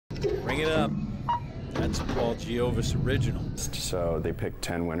Bring it up. That's a Paul Giovis original. So they picked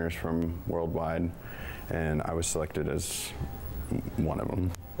 10 winners from worldwide, and I was selected as one of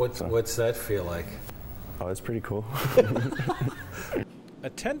them. What's that feel like? Oh, it's pretty cool. A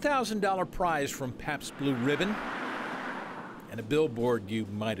 $10,000 prize from Pabst Blue Ribbon and a billboard you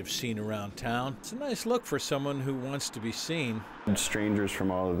might have seen around town. It's a nice look for someone who wants to be seen. Strangers from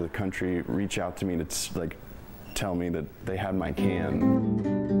all over the country reach out to me to tell me that they had my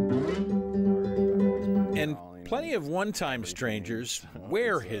can. And plenty of one-time strangers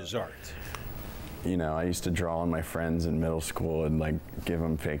wear his art. You know, I used to draw on my friends in middle school and give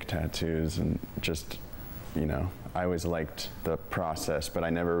them fake tattoos, and just, you know, I always liked the process, but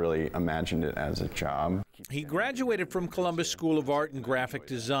I never really imagined it as a job. He graduated from Columbus School of Art and Graphic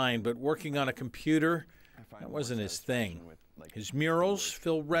Design, but working on a computer, that wasn't his thing. His murals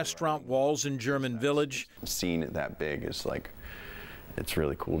fill restaurant walls in German Village. Seeing it that big is it's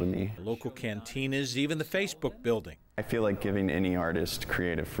really cool to me. Local cantinas, even the Facebook building. I feel like giving any artist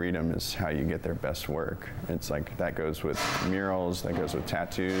creative freedom is how you get their best work. It's that goes with murals, that goes with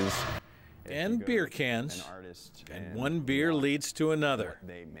tattoos. And beer cans. And one beer leads to another.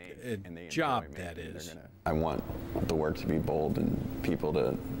 A job, that is. I want the work to be bold and people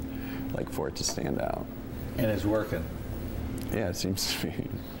to, for it to stand out. And it's working. Yeah, it seems to be.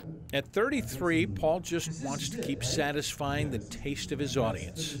 At 33, Paul just wants to keep satisfying the taste of his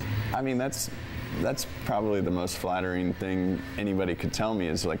audience. I mean, that's probably the most flattering thing anybody could tell me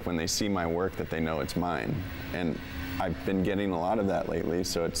is when they see my work that they know it's mine. And I've been getting a lot of that lately,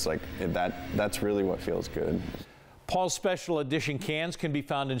 so it's that's really what feels good. Paul's special edition cans can be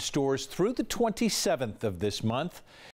found in stores through the 27th of this month.